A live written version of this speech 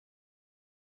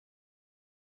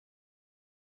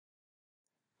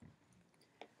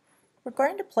We're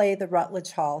going to play the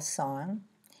Rutledge Hall Song,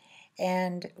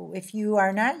 and if you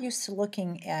are not used to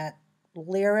looking at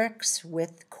lyrics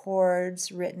with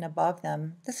chords written above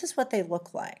them, this is what they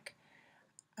look like.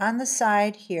 On the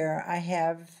side here I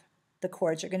have the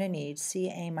chords you're going to need, C,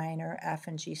 A minor, F,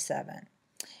 and G7.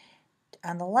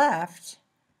 On the left,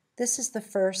 this is the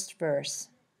first verse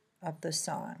of the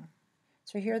song.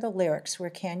 So here are the lyrics.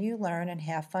 Where can you learn and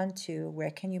have fun too?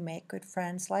 Where can you make good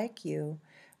friends like you?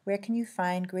 Where can you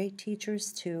find great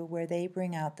teachers too, where they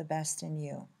bring out the best in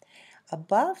you?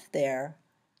 Above there,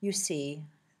 you see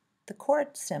the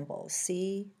chord symbols,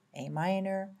 C, A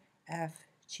minor, F,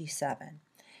 G7.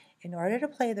 In order to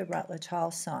play the Rutledge Hall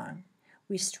Song,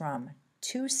 we strum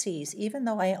 2 C's. Even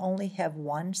though I only have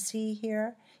 1 C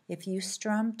here, if you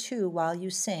strum 2 while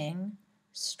you sing,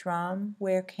 strum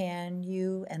where can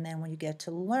you, and then when you get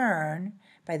to learn,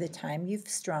 by the time you've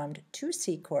strummed 2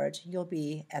 C chords, you'll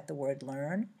be at the word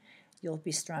learn. You'll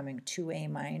be strumming 2 A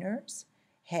minors,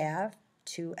 have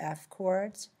 2 F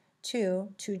chords,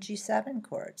 2 G7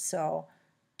 chords. So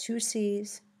 2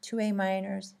 C's, 2 A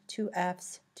minors, 2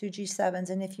 F's, 2 G7s,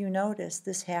 and if you notice,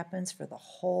 this happens for the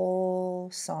whole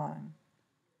song.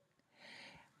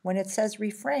 When it says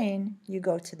refrain, you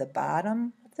go to the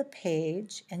bottom of the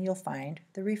page and you'll find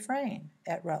the refrain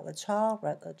at Rutledge Hall,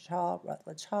 Rutledge Hall,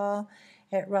 Rutledge Hall,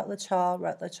 at Rutledge Hall,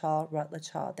 Rutledge Hall, Rutledge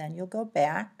Hall. Then you'll go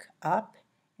back up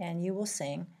and you will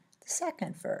sing the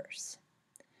second verse.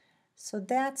 So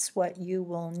that's what you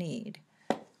will need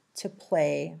to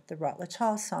play the Rutledge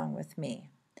Hall Song with me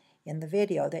in the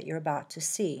video that you're about to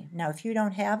see. Now, if you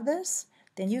don't have this,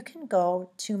 then you can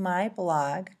go to my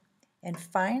blog and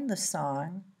find the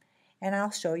song, and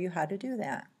I'll show you how to do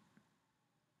that.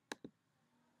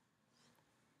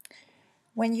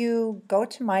 When you go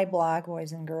to my blog,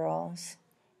 boys and girls,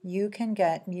 you can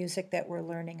get music that we're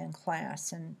learning in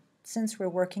class. And since we're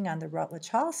working on the Rutledge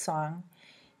Hall Song,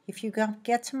 if you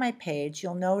get to my page,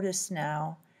 you'll notice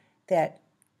now that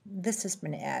this has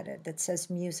been added that says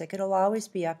music. It'll always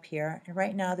be up here, and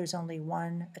right now there's only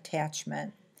one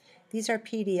attachment. These are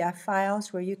PDF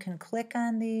files where you can click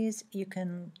on these, you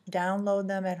can download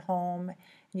them at home, and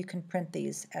you can print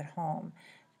these at home.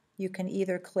 You can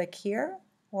either click here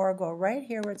or go right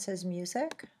here where it says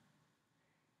music,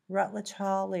 Rutledge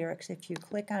Hall lyrics. If you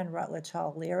click on Rutledge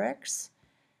Hall lyrics,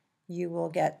 you will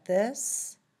get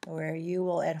this, where you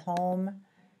will at home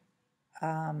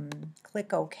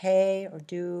click OK or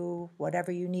do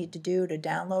whatever you need to do to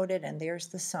download it, and there's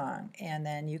the song. And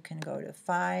then you can go to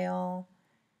File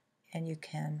and you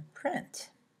can print.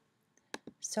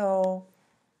 So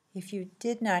if you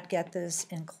did not get this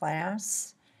in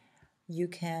class, you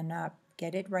can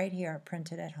get it right here,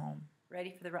 print it at home.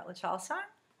 Ready for the Rutledge Hall Song?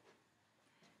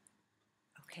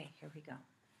 Okay, here we go.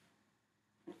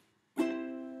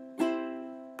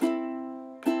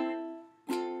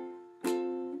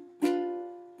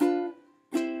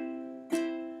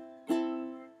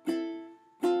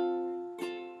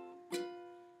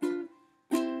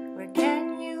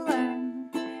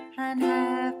 And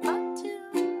have fun too.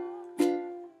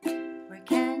 Where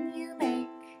can you make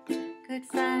good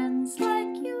friends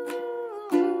like you?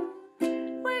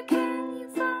 Where can you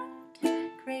find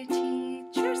great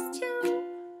teachers too?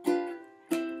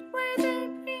 Where they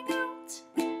bring out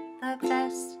the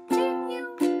best in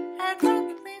you at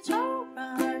Rutledge Hall,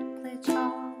 Rutledge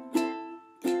Hall.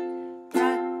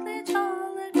 Rutledge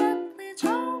Hall at Rutledge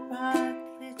Hall,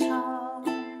 Rutledge Hall.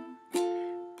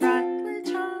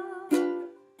 Rutledge Hall.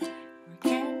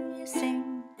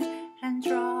 Sing and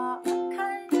draw a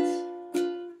kite?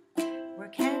 Where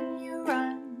can you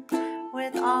run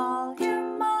with all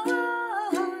your might?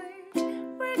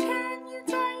 Where can you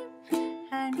type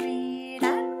and read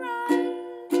and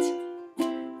write?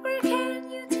 Where can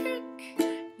you take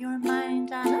your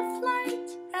mind on a flight?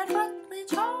 At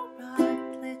Rutledge Hall,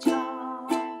 Rutledge Hall.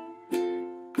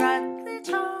 Rutledge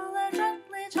Hall at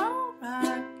Rutledge Hall,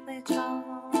 Rutledge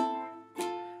Hall.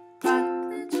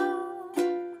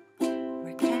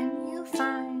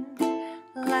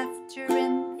 Laughter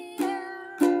in the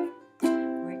air.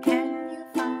 Where can you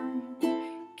find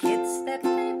kids that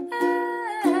play